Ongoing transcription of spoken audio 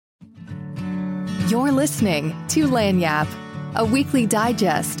You're listening to Lagniappe, a weekly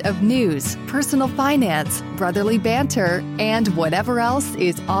digest of news, personal finance, brotherly banter, and whatever else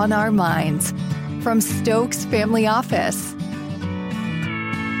is on our minds. From Stokes Family Office.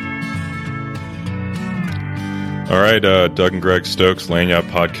 All right, Doug and Greg Stokes, Lagniappe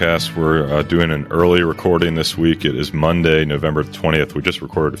Podcast. We're doing an early recording this week. It is Monday, November 20th. We just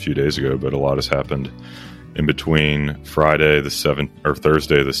recorded a few days ago, but a lot has happened in between Friday the 7th or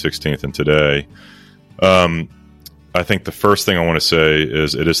Thursday the 16th and today. I think the first thing I want to say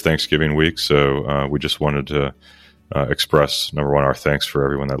is it is Thanksgiving week, so we just wanted to express, number one, our thanks for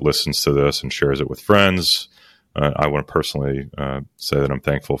everyone that listens to this and shares it with friends. I want to personally say that I'm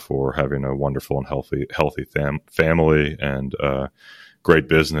thankful for having a wonderful and healthy family and great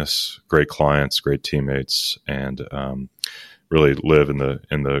business, great clients, great teammates, and really live in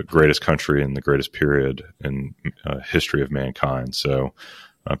the greatest country and the greatest period in history of mankind. So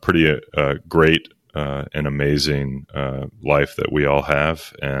pretty great and amazing life that we all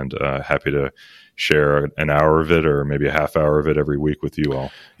have, and happy to share an hour of it or maybe a half hour of it every week with you all.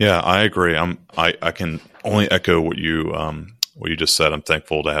 Yeah, I agree. I can only echo what you just said. I'm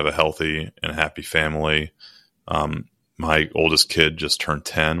thankful to have a healthy and happy family. My oldest kid just turned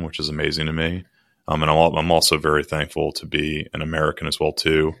 10, which is amazing to me. And I'm also very thankful to be an American as well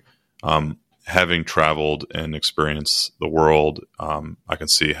too. Having traveled and experienced the world, I can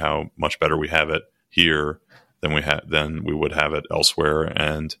see how much better we have it here than we would have it elsewhere.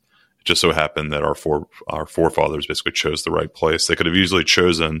 And it just so happened that our forefathers basically chose the right place. They could have easily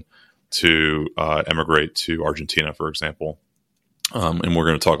chosen to emigrate to Argentina, for example. And we're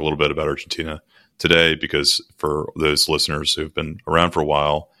going to talk a little bit about Argentina today, because for those listeners who've been around for a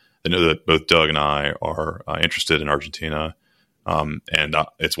while, they know that both Doug and I are interested in Argentina. And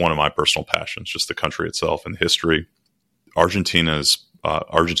it's one of my personal passions, just the country itself and the history. Argentina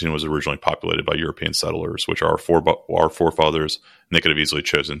was originally populated by European settlers, which are our forefathers, and they could have easily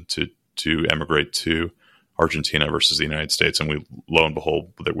chosen to emigrate to Argentina versus the United States. And we, lo and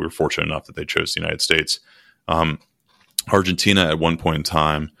behold, that we were fortunate enough that they chose the United States. Argentina at one point in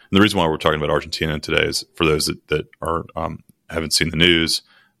time, and the reason why we're talking about Argentina today is for those that are haven't seen the news,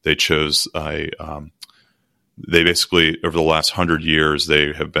 they chose they basically, over the last 100 years,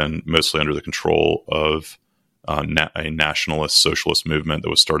 they have been mostly under the control of a nationalist socialist movement that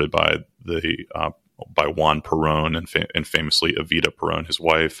was started by Juan Perón and famously Evita Perón, his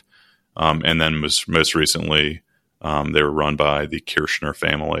wife. And then most recently, they were run by the Kirchner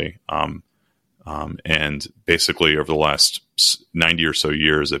family. And basically over the last 90 or so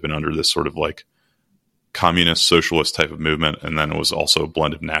years, they've been under this sort of like communist socialist type of movement. And then it was also a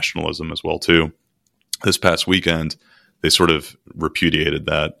blend of nationalism as well too. This past weekend, they sort of repudiated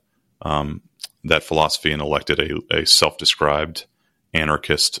that philosophy and elected a self-described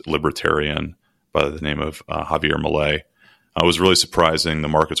anarchist libertarian by the name of Javier Milei. It was really surprising. The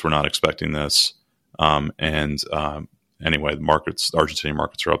markets were not expecting this. Anyway, the Argentinian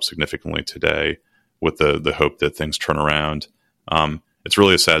markets are up significantly today with the hope that things turn around. It's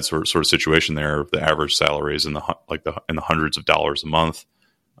really a sad sort of situation there. The average salary is in the hundreds of dollars a month,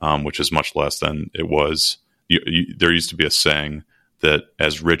 which is much less than it was. There used to be a saying that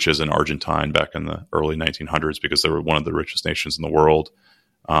as rich as an Argentine back in the early 1900s, because they were one of the richest nations in the world.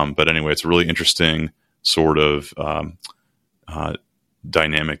 But anyway, it's a really interesting sort of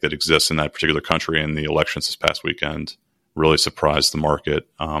dynamic that exists in that particular country. And the elections this past weekend really surprised the market.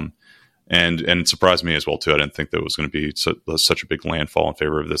 And it surprised me as well too. I didn't think that it was going to be such a big landfall in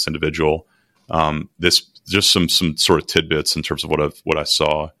favor of this individual. This just some sort of tidbits in terms of what I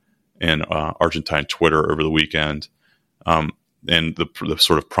saw in Argentine Twitter over the weekend, and the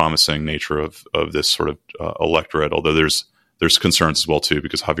sort of promising nature of this sort of electorate. Although there's concerns as well too,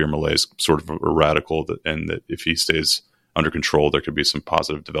 because Javier Milei is sort of a radical, and that if he stays under control, there could be some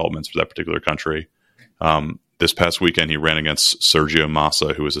positive developments for that particular country. This past weekend, he ran against Sergio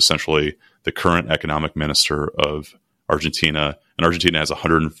Massa, who is essentially the current economic minister of Argentina, and Argentina has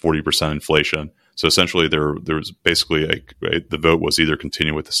 140% inflation. So essentially, there was basically the vote was either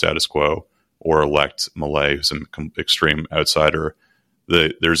continue with the status quo or elect Milei, who's an extreme outsider.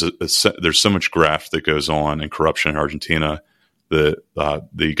 There's so much graft that goes on and corruption in Argentina. The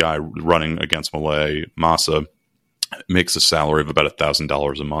guy running against Milei, Massa, makes a salary of about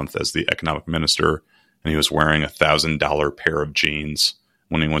 $1,000 a month as the economic minister, and he was wearing $1,000 pair of jeans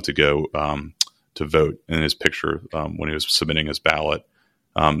when he went to go to vote in his picture when he was submitting his ballot.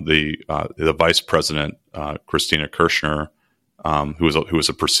 The vice president, Christina Kirchner, who was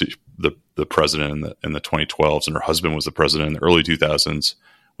the president in the 2012s, and her husband was the president in the early 2000s,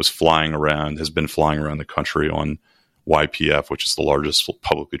 has been flying around the country on YPF, which is the largest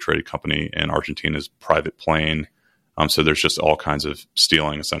publicly traded company in Argentina, is private plane. So there's just all kinds of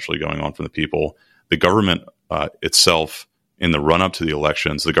stealing essentially going on from the people. The government itself, in the run-up to the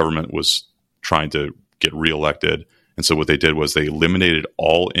elections, the government was trying to get reelected. And so what they did was they eliminated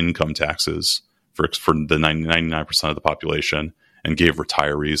all income taxes for the 99% of the population and gave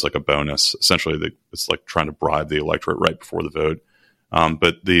retirees like a bonus. Essentially, it's like trying to bribe the electorate right before the vote.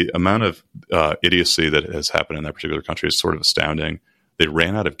 But the amount of idiocy that has happened in that particular country is sort of astounding. They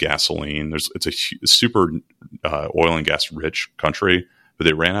ran out of gasoline. It's a super oil and gas rich country, but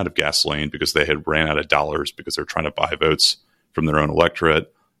they ran out of gasoline because they had ran out of dollars because they're trying to buy votes from their own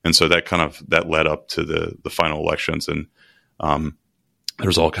electorate. And so that led up to the final elections. And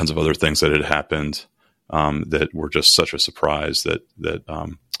there's all kinds of other things that had happened that were just such a surprise that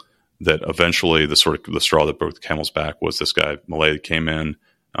eventually the straw that broke the camel's back was this guy Milei that came in.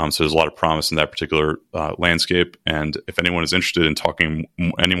 So there's a lot of promise in that particular landscape. And if anyone is interested in talking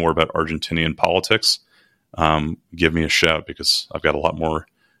any more about Argentinian politics, give me a shout, because I've got a lot more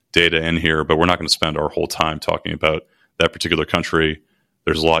data in here, but we're not going to spend our whole time talking about that particular country.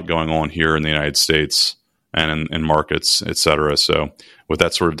 There's a lot going on here in the United States and in markets, et cetera. So with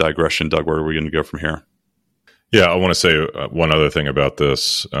that sort of digression, Doug, where are we going to go from here? Yeah, I want to say one other thing about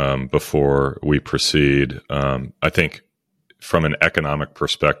this before we proceed. I think from an economic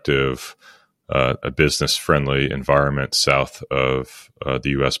perspective, a business-friendly environment south of the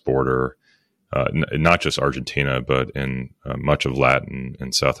U.S. border, not just Argentina, but in much of Latin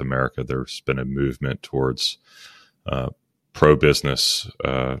and South America, there's been a movement towards pro-business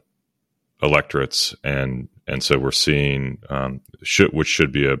electorates, and so we're seeing which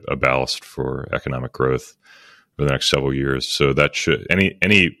should be a ballast for economic growth for the next several years. So that should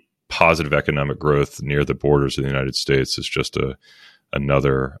any positive economic growth near the borders of the United States is just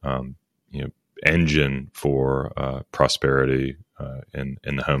another engine for prosperity in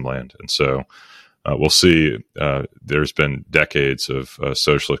the homeland. And so we'll see. There's been decades of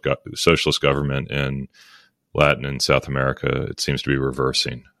socialist government in Latin and South America. It seems to be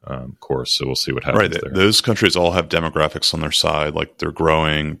reversing course. So we'll see what happens there. Those countries all have demographics on their side. Like, they're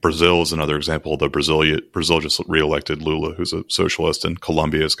growing. Brazil is another example. Brazil just reelected Lula, who's a socialist, and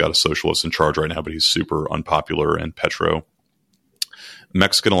Colombia's got a socialist in charge right now, but he's super unpopular, and Petro.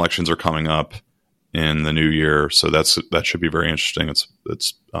 Mexican elections are coming up in the new year, so that should be very interesting.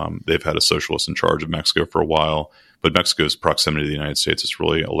 They've had a socialist in charge of Mexico for a while, but Mexico's proximity to the United States has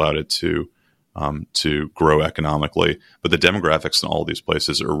really allowed it to grow economically. But the demographics in all of these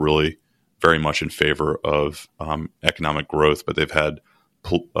places are really very much in favor of economic growth, but they've had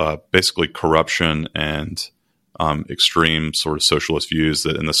basically corruption and extreme sort of socialist views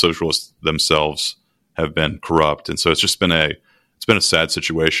and the socialists themselves have been corrupt. And so it's just been a sad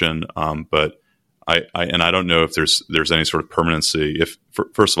situation. But I don't know if there's any sort of permanency.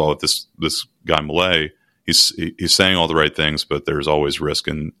 First of all, if this guy Milei, he's saying all the right things, but there's always risk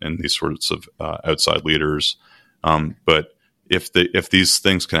in these sorts of outside leaders. But if these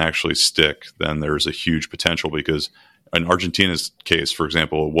things can actually stick, then there's a huge potential, because in Argentina's case, for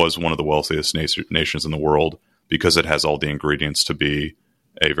example, it was one of the wealthiest nations in the world because it has all the ingredients to be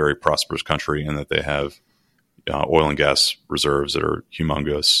a very prosperous country, and that they have oil and gas reserves that are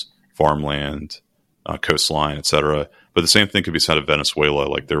humongous, farmland, coastline, et cetera. But the same thing could be said of Venezuela.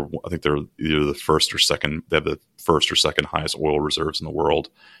 Like, I think they're either the first or second. They have the first or second highest oil reserves in the world.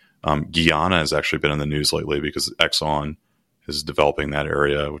 Guyana has actually been in the news lately because Exxon is developing that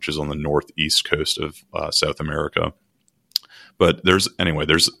area, which is on the northeast coast of South America. But there's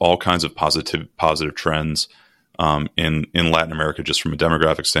all kinds of positive trends in Latin America, just from a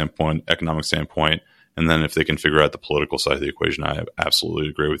demographic standpoint, economic standpoint, and then if they can figure out the political side of the equation, I absolutely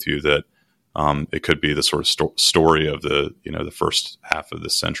agree with you that it could be the sort of story of the first half of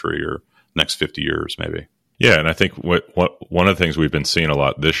this century or next 50 years, maybe. Yeah, and I think one of the things we've been seeing a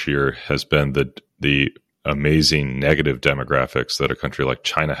lot this year has been the amazing negative demographics that a country like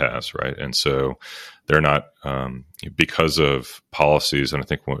China has, right? And so they're not, because of policies, and I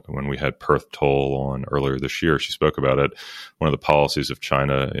think when we had Perth Toll on earlier this year, she spoke about it. One of the policies of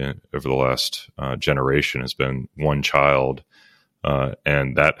China over the last generation has been one child.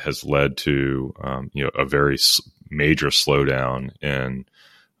 And that has led to a very major slowdown in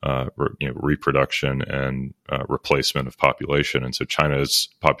reproduction and replacement of population. And so China's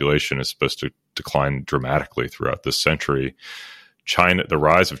population is supposed to decline dramatically throughout this century. The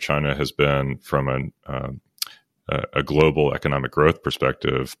rise of China has been, from a global economic growth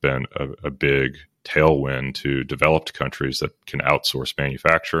perspective, been a big tailwind to developed countries that can outsource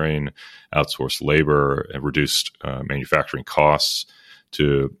manufacturing, outsource labor, and reduce manufacturing costs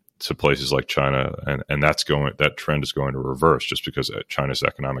to to places like China, and that trend is going to reverse just because China's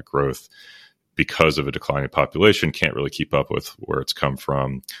economic growth, because of a declining population, can't really keep up with where it's come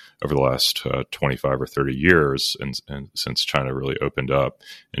from over the last 25 or 30 years, and since China really opened up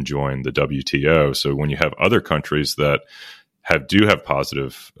and joined the WTO. So when you have other countries that do have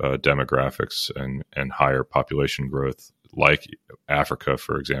positive demographics and higher population growth, like Africa,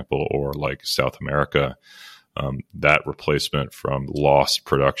 for example, or like South America, that replacement from lost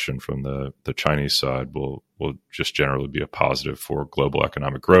production from the Chinese side will just generally be a positive for global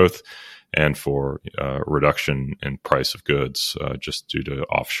economic growth and for reduction in price of goods just due to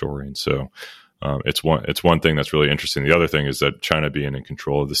offshoring. So it's one thing that's really interesting. The other thing is that China being in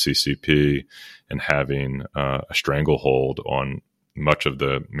control of the CCP and having a stranglehold on much of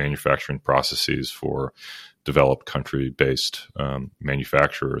the manufacturing processes for developed country-based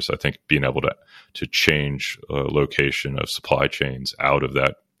manufacturers. I think being able to change location of supply chains out of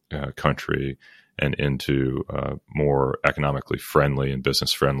that country and into more economically friendly and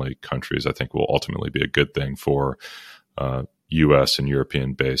business-friendly countries, I think will ultimately be a good thing for U.S. and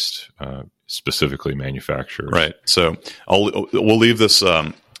European-based, specifically manufacturers. Right. So we'll leave this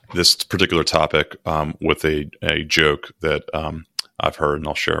this particular topic with a joke that I've heard, and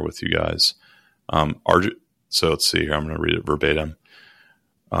I'll share with you guys. So let's see here. I'm going to read it verbatim.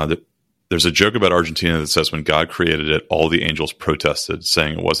 There's a joke about Argentina that says when God created it, all the angels protested,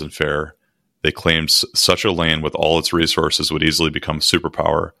 saying it wasn't fair. They claimed such a land with all its resources would easily become a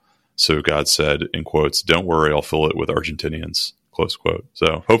superpower. So God said, in quotes, "Don't worry, I'll fill it with Argentinians," close quote.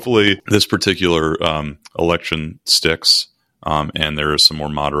 So hopefully this particular election sticks, and there is some more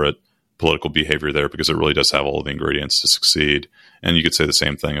moderate political behavior there, because it really does have all of the ingredients to succeed. And you could say the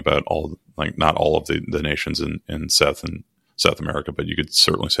same thing about not all of the nations in South America, but you could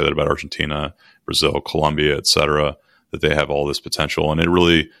certainly say that about Argentina, Brazil, Colombia, et cetera, that they have all this potential. And it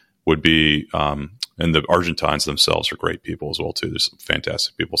really would be, and the Argentines themselves are great people as well, too. There's some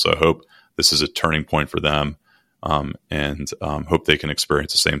fantastic people. So I hope this is a turning point for them, and hope they can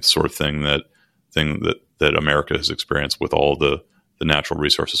experience the same sort of thing that America has experienced with all the natural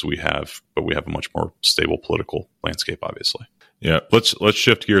resources we have, but we have a much more stable political landscape, obviously. Yeah, let's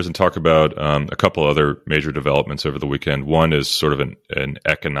shift gears and talk about a couple other major developments over the weekend. One is sort of an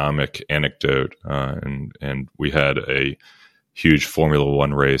economic anecdote, and we had a huge Formula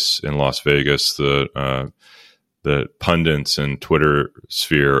One race in Las Vegas. The pundits and Twitter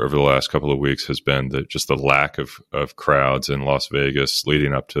sphere over the last couple of weeks has been just the lack of crowds in Las Vegas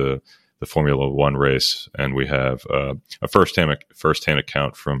leading up to the Formula One race, and we have a firsthand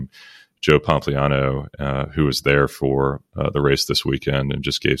account from Joe Pompliano, who was there for the race this weekend and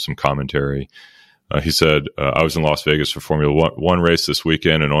just gave some commentary. He said, "I was in Las Vegas for Formula One race this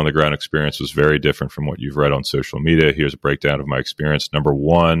weekend, and on-the-ground experience was very different from what you've read on social media. Here's a breakdown of my experience. Number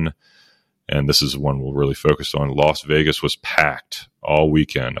one," and this is one we'll really focus on, "Las Vegas was packed all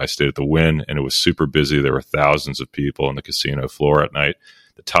weekend. I stayed at the Wynn, and it was super busy. There were thousands of people on the casino floor at night.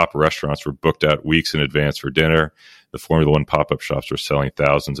 The top restaurants were booked out weeks in advance for dinner. The Formula One pop-up shops were selling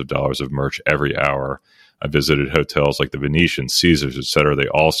thousands of dollars of merch every hour. I visited hotels like the Venetian, Caesars, etc. They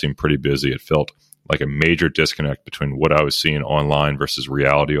all seemed pretty busy. It felt like a major disconnect between what I was seeing online versus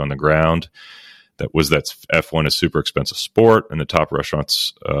reality on the ground. That F1 is super expensive sport, and the top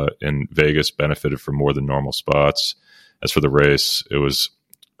restaurants in Vegas benefited from more than normal spots. As for the race, it was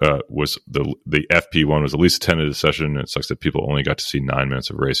the FP1 was the least attended session, and it sucks that people only got to see 9 minutes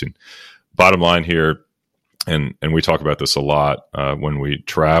of racing. Bottom line here, and we talk about this a lot when we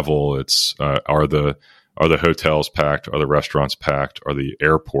travel, it's are the hotels packed? Are the restaurants packed? Are the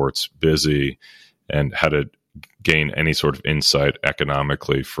airports busy? And how to gain any sort of insight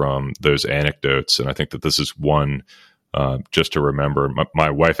economically from those anecdotes. And I think that this is one just to remember. My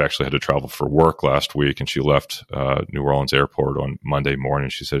wife actually had to travel for work last week, and she left New Orleans airport on Monday morning.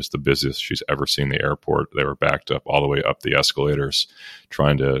 She said it's the busiest she's ever seen the airport. They were backed up all the way up the escalators,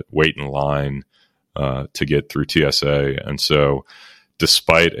 trying to wait in line to get through TSA. And so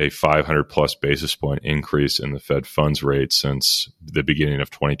despite a 500 plus basis point increase in the Fed funds rate since the beginning of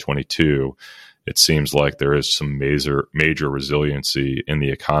 2022, it seems like there is some major resiliency in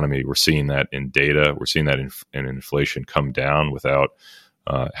the economy. We're seeing that in data. We're seeing that in inflation come down without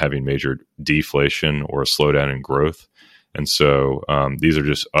having major deflation or a slowdown in growth. And so these are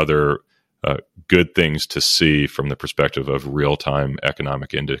just other good things to see from the perspective of real-time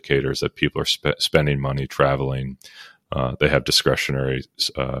economic indicators that people are spending money, traveling. They have discretionary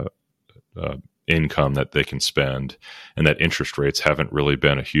income that they can spend, and that interest rates haven't really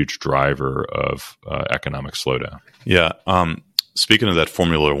been a huge driver of economic slowdown. Yeah. Speaking of that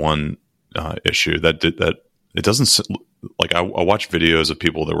Formula One issue, that it doesn't like I watched videos of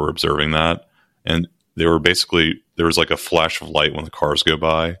people that were observing that, and they were basically, there was like a flash of light when the cars go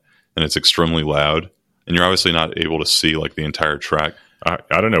by, and it's extremely loud, and you're obviously not able to see like the entire track.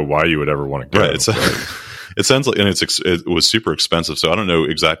 I don't know why you would ever want to go. Right. It sounds like, and it was super expensive, so I don't know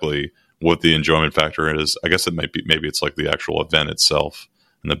exactly what the enjoyment factor is. I guess it might be, maybe it's like the actual event itself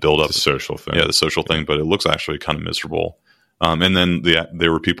and the build up, the social thing. Yeah, the social thing, but it looks actually kind of miserable. And then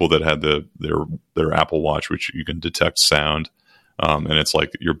there were people that had their Apple Watch, which you can detect sound, and it's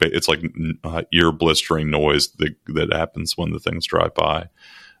like ear blistering noise that happens when the things drive by.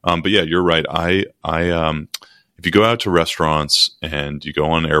 But yeah, you're right. If you go out to restaurants and you go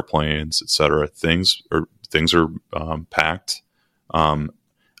on airplanes, etc., things are packed.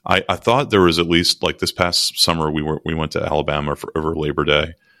 I thought there was, at least like this past summer, we went to Alabama over Labor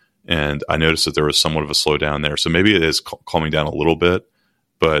Day, and I noticed that there was somewhat of a slowdown there. So maybe it is calming down a little bit,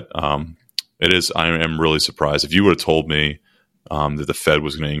 but it is. I am really surprised. If you would have told me that the Fed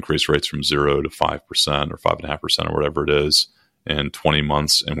was going to increase rates from 0 to 5% or 5.5% or whatever it is in 20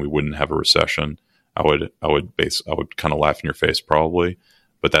 months, and we wouldn't have a recession, I would kind of laugh in your face probably.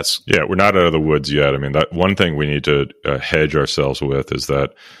 But we're not out of the woods yet. I mean, that one thing we need to hedge ourselves with is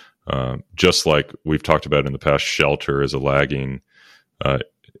that just like we've talked about in the past, shelter is a lagging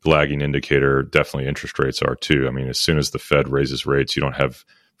indicator. Definitely interest rates are too. I mean, as soon as the Fed raises rates, you don't have,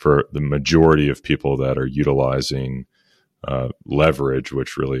 for the majority of people that are utilizing leverage,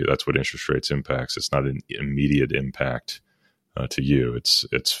 which really that's what interest rates impacts. It's not an immediate impact to you.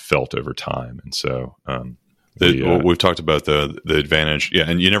 It's felt over time. And so we've talked about the advantage. Yeah.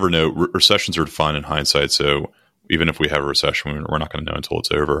 And you never know. Recessions are defined in hindsight. So even if we have a recession, we're not going to know until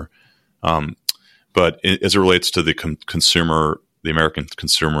it's over. But as it relates to the consumer, the American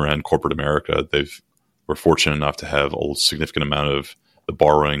consumer and corporate America, we're fortunate enough to have a significant amount of the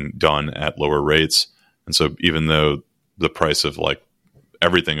borrowing done at lower rates. And so even though the price of like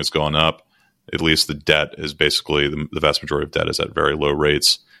everything has gone up, at least the debt is basically, the vast majority of debt is at very low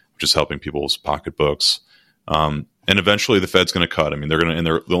rates, which is helping people's pocketbooks. And eventually the Fed's going to cut. I mean,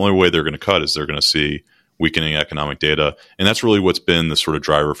 the only way they're going to cut is they're going to see weakening economic data. And that's really what's been the sort of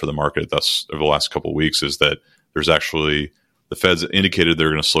driver for the market thus over the last couple of weeks, is that there's actually, the Fed's indicated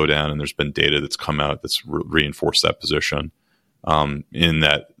they're going to slow down, and there's been data that's come out that's reinforced that position, in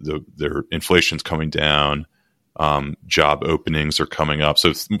that their inflation's coming down, job openings are coming up.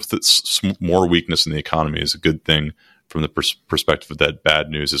 So more weakness in the economy is a good thing from the perspective that bad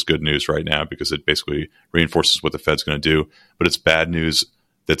news is good news right now, because it basically reinforces what the Fed's going to do. But it's bad news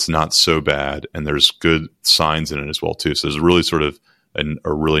that's not so bad, and there's good signs in it as well too. So there's really sort of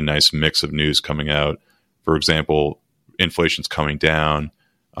a really nice mix of news coming out. For example, inflation's coming down,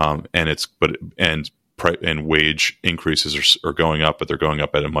 and wage increases are going up, but they're going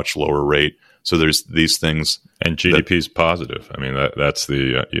up at a much lower rate. So there's these things, and GDP is positive. I mean, that's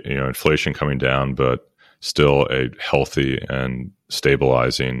the inflation coming down, but still a healthy and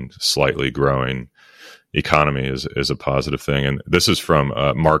stabilizing, slightly growing economy is a positive thing. And this is from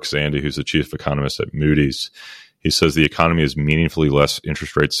Mark Zandi, who's the chief economist at Moody's. He says the economy is meaningfully less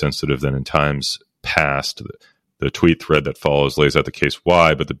interest rate sensitive than in times past. The tweet thread that follows lays out the case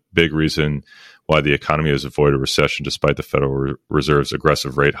why, but the big reason why the economy has avoided recession despite the Federal Reserve's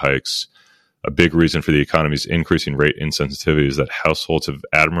aggressive rate hikes. A big reason for the economy's increasing rate insensitivity is that households have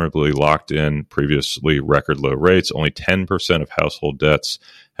admirably locked in previously record low rates. Only 10% of household debts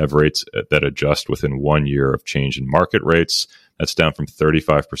have rates that adjust within 1 year of change in market rates. That's down from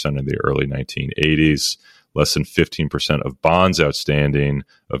 35% in the early 1980s. Less than 15% of bonds outstanding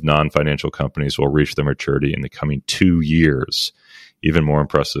of non-financial companies will reach their maturity in the coming 2 years. Even more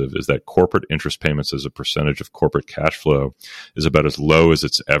impressive is that corporate interest payments as a percentage of corporate cash flow is about as low as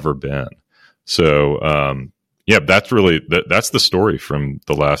it's ever been. So, that's really, that's the story from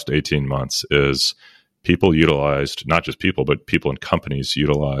the last 18 months is people utilized, not just people, but people and companies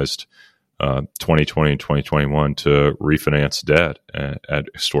utilized 2020 and 2021 to refinance debt at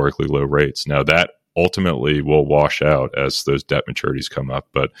historically low rates. Now that ultimately will wash out as those debt maturities come up,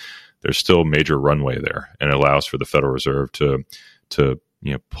 but there's still major runway there, and it allows for the Federal Reserve to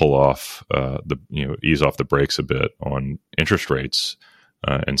pull off ease off the brakes a bit on interest rates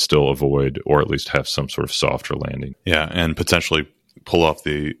and still avoid, or at least have some sort of softer landing. Yeah, and potentially pull off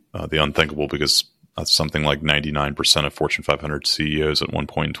the unthinkable, because that's something like 99% of Fortune 500 CEOs at one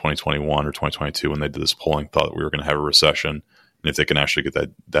point in 2021 or 2022, when they did this polling, thought we were going to have a recession. And if they can actually get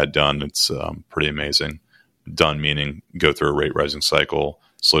that done, it's pretty amazing. Done meaning go through a rate rising cycle,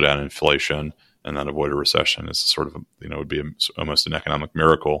 slow down inflation, and then avoid a recession is sort of, would be almost an economic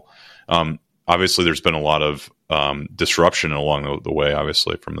miracle. Obviously, there's been a lot of disruption along the way,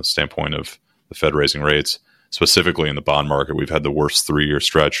 obviously, from the standpoint of the Fed raising rates. specifically in the bond market. We've had the worst rolling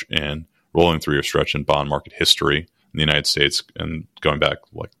 3-year stretch in bond market history in the United States, and going back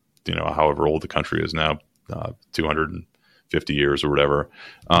however old the country is now, 250 years or whatever.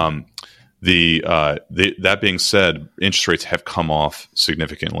 That being said, interest rates have come off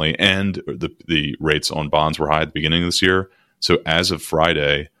significantly, and the rates on bonds were high at the beginning of this year. So as of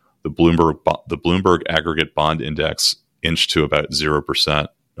Friday, the Bloomberg Aggregate Bond Index inched to about 0%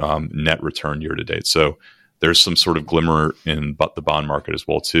 net return year to date. So there's some sort of glimmer in the bond market as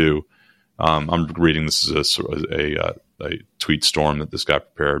well too. I'm reading this as a tweet storm that this guy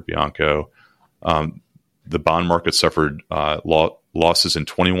prepared, Bianco. The bond market suffered losses in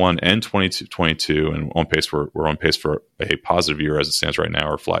 21 and 22, and we're on pace for a positive year as it stands right now,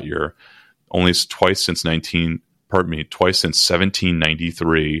 or a flat year. Only twice since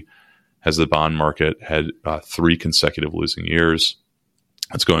 1793 has the bond market had 3 consecutive losing years.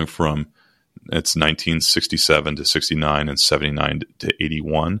 It's going from 1967 to 69 and 79 to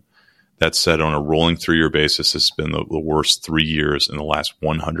 81. That said, on a rolling 3-year basis, this has been the worst 3 years in the last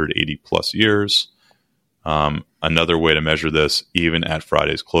 180 plus years. Another way to measure this, even at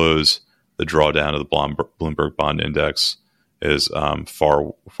Friday's close, the drawdown of the Bloomberg Bond Index is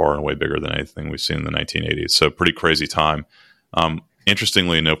far and away bigger than anything we've seen in the 1980s. So pretty crazy time.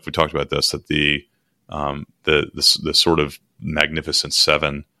 Interestingly enough, we talked about this, that the sort of Magnificent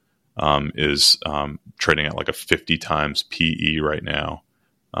Seven is trading at like a 50 times PE right now,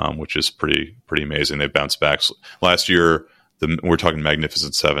 which is pretty amazing. They bounced back last year. We're talking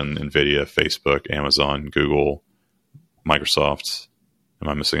Magnificent Seven: NVIDIA, Facebook, Amazon, Google, Microsoft. Am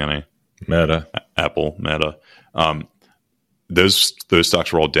I missing any? Meta, Apple, Meta. Those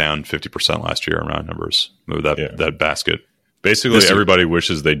stocks were all down 50% last year around numbers. That basket. Basically, everybody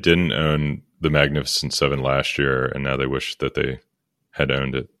wishes they didn't own the Magnificent Seven last year, and now they wish that they had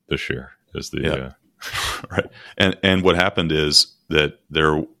owned it this year. Right. And what happened is that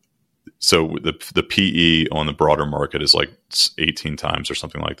the PE on the broader market is like 18 times or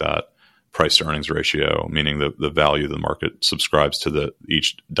something like that. Price to earnings ratio, meaning the value the market subscribes to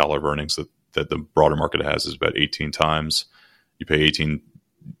each dollar of earnings that the broader market has, is about 18 times. You pay 18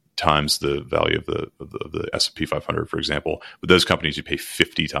 times the value of the S&P 500, for example. With those companies, you pay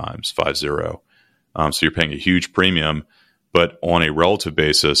 50 times, 50. So you're paying a huge premium. But on a relative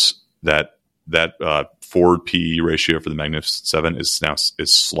basis, that forward PE ratio for the Magnificent Seven is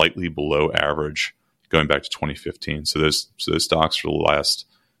slightly below average, going back to 2015. So those stocks for the last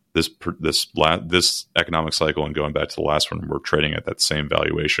this economic cycle and going back to the last one, we're trading at that same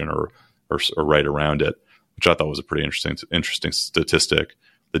valuation or right around it, which I thought was a pretty interesting statistic.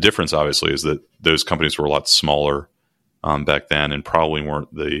 The difference, obviously, is that those companies were a lot smaller back then, and probably weren't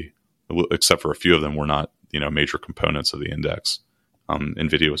except for a few of them, were not major components of the index.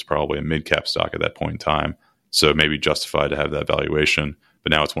 NVIDIA was probably a mid-cap stock at that point in time, so maybe justified to have that valuation.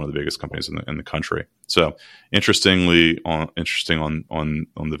 But now it's one of the biggest companies in the country. So interesting on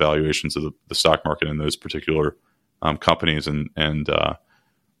the valuations of the stock market in those particular companies.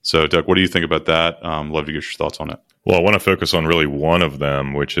 So, Doug, what do you think about that? Love to get your thoughts on it. Well, I want to focus on really one of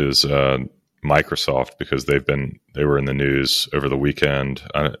them, which is Microsoft, because they were in the news over the weekend.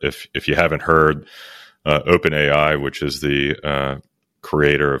 If you haven't heard, OpenAI, which is the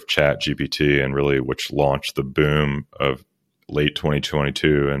creator of ChatGPT and really which launched the boom of late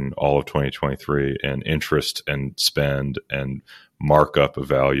 2022 and all of 2023 and interest and spend and markup of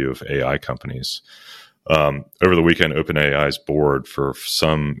value of AI companies. Over the weekend, OpenAI's board, for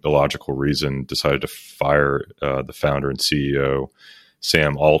some illogical reason, decided to fire the founder and CEO,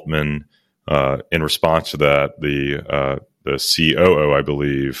 Sam Altman. In response to that, the COO, I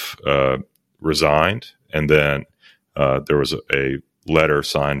believe, resigned, and then there was a letter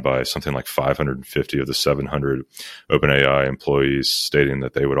signed by something like 550 of the 700 OpenAI employees stating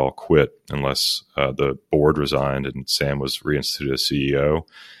that they would all quit unless the board resigned and Sam was reinstituted as CEO.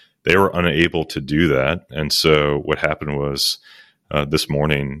 They were unable to do that. And so what happened was this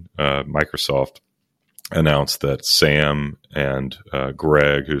morning, Microsoft announced that Sam and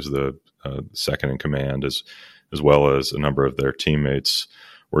Greg, who's the second in command, as well as a number of their teammates,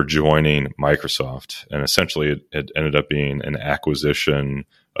 were joining Microsoft. And essentially it ended up being an acquisition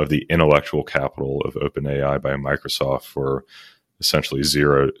of the intellectual capital of OpenAI by Microsoft for essentially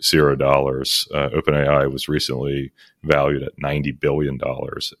 $0. OpenAI was recently valued at $90 billion,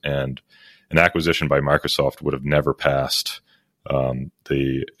 and an acquisition by Microsoft would have never passed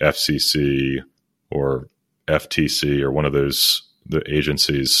the FCC or FTC or one of the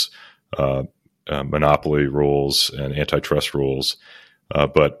agencies' monopoly rules and antitrust rules.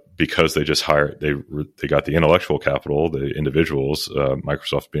 But because they just they got the intellectual capital, the individuals,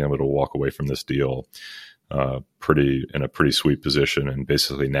 Microsoft being able to walk away from this deal in a pretty sweet position, and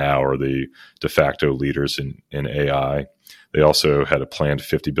basically now are the de facto leaders in AI. They also had a planned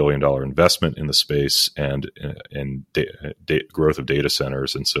 $50 billion investment in the space and in growth of data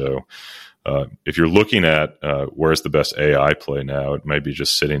centers. And so if you're looking at where's the best AI play now, it might be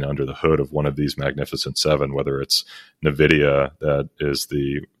just sitting under the hood of one of these magnificent seven, whether it's NVIDIA, that is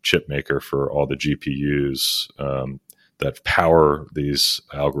the chip maker for all the GPUs that power these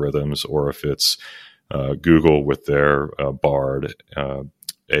algorithms, or if it's Google with their Bard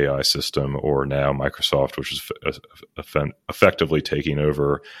AI system, or now Microsoft, which is effectively taking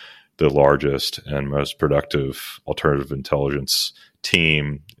over the largest and most productive alternative intelligence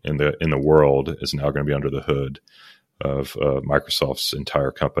team in the world, is now going to be under the hood of Microsoft's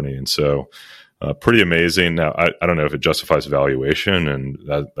entire company. And so pretty amazing. Now, I don't know if it justifies valuation, and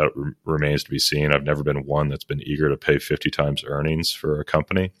that remains to be seen. I've never been one that's been eager to pay 50 times earnings for a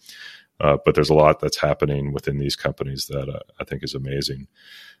company. But there's a lot that's happening within these companies that I think is amazing.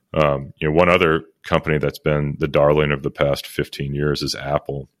 One other company that's been the darling of the past 15 years is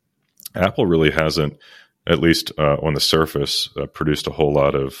Apple. Apple really hasn't, at least on the surface, produced a whole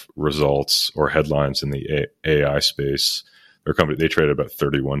lot of results or headlines in the AI space. Their company, they trade about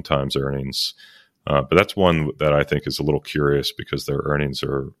 31 times earnings. But that's one that I think is a little curious, because their earnings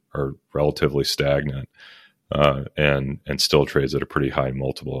are relatively stagnant. And still trades at a pretty high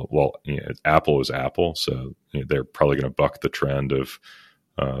multiple. Well, Apple is Apple, so they're probably going to buck the trend of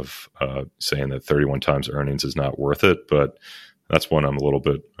saying that 31 times earnings is not worth it. But that's one I'm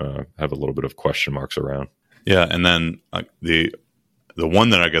have a little bit of question marks around. Yeah, and then the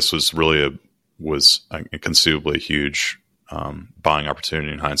one that I guess was really was conceivably huge buying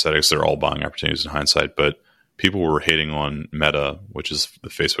opportunity in hindsight. I guess they're all buying opportunities in hindsight, but people were hating on Meta, which is the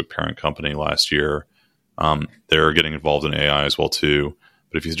Facebook parent company, last year. They're getting involved in AI as well too.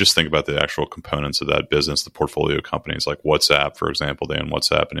 But if you just think about the actual components of that business, the portfolio companies like WhatsApp, for example, they own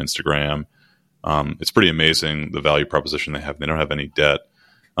WhatsApp and Instagram. It's pretty amazing the value proposition they have. They don't have any debt.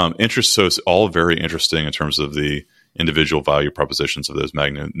 So it's all very interesting in terms of the individual value propositions of those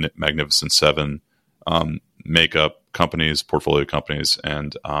magnificent seven makeup companies, portfolio companies,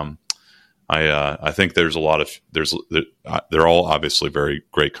 and I think there's they're all obviously very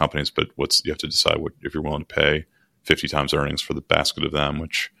great companies, but you have to decide if you're willing to pay 50 times earnings for the basket of them,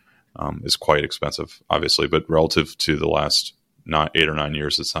 which is quite expensive, obviously, but relative to the last 8 or 9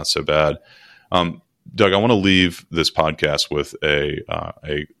 years, it's not so bad. Doug, I want to leave this podcast with a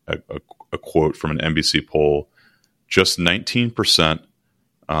quote from an NBC poll. Just 19%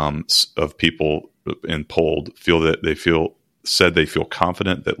 of people polled said they feel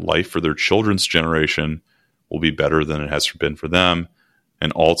confident that life for their children's generation will be better than it has been for them.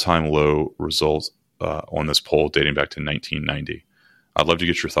 An all-time low result on this poll dating back to 1990. I'd love to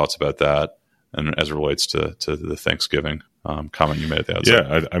get your thoughts about that, and as it relates to the Thanksgiving comment you made at the outset.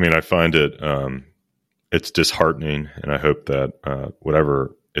 Yeah, I find it it's disheartening, and I hope that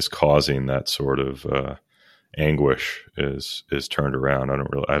whatever is causing that sort of anguish is turned around.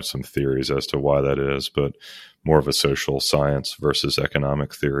 I have some theories as to why that is, but more of a social science versus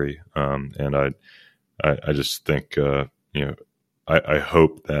economic theory. And I just think, I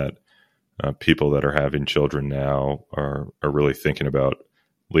hope that people that are having children now are really thinking about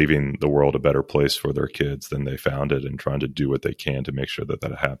leaving the world a better place for their kids than they found it, and trying to do what they can to make sure that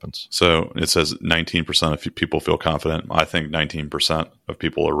happens. So it says 19% of people feel confident. I think 19% of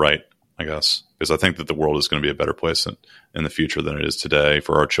people are right, I guess, because I think that the world is going to be a better place in the future than it is today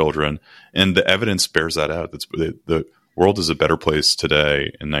for our children. And the evidence bears that out. The world is a better place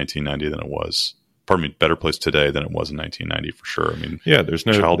today in 1990 than it was. Better place today than it was in 1990 for sure. There's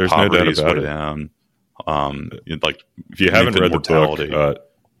no doubt about it. Down. If you haven't read the book,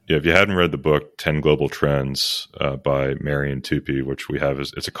 if you hadn't read the book 10 Global Trends by Marian Tupy, which we have,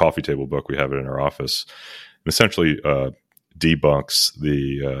 it's a coffee table book. We have it in our office. It essentially debunks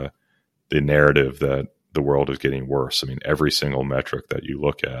the narrative that the world is getting worse. Every single metric that you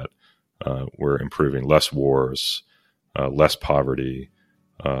look at, we're improving. Less wars, less poverty.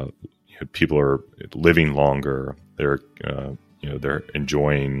 People are living longer. They're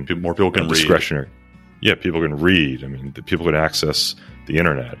enjoying more people can discretionary. Read. Yeah, people can read. People can access the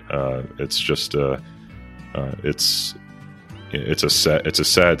internet. It's just it's a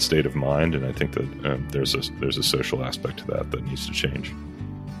sad state of mind, and I think that there's a social aspect to that needs to change.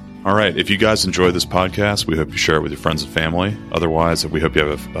 All right. If you guys enjoy this podcast, we hope you share it with your friends and family. Otherwise, we hope you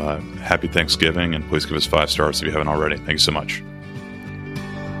have a happy Thanksgiving, and please give us 5 stars if you haven't already. Thank you so much.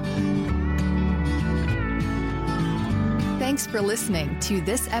 Thanks for listening to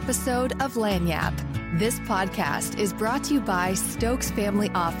this episode of Lagniappe. This podcast is brought to you by Stokes Family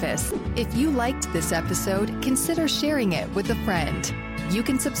Office. If you liked this episode, consider sharing it with a friend. You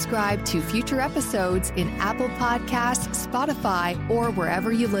can subscribe to future episodes in Apple Podcasts, Spotify, or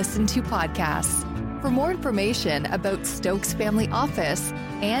wherever you listen to podcasts. For more information about Stokes Family Office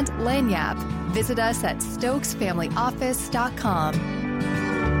and Lagniappe, visit us at stokesfamilyoffice.com.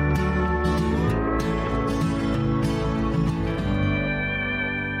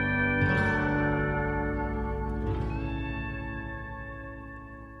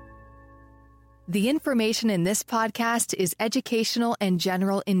 The information in this podcast is educational and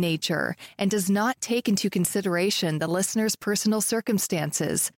general in nature and does not take into consideration the listener's personal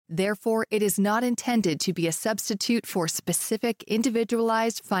circumstances. Therefore, it is not intended to be a substitute for specific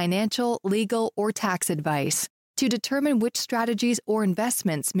individualized financial, legal, or tax advice. To determine which strategies or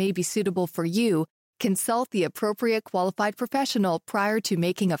investments may be suitable for you, consult the appropriate qualified professional prior to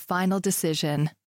making a final decision.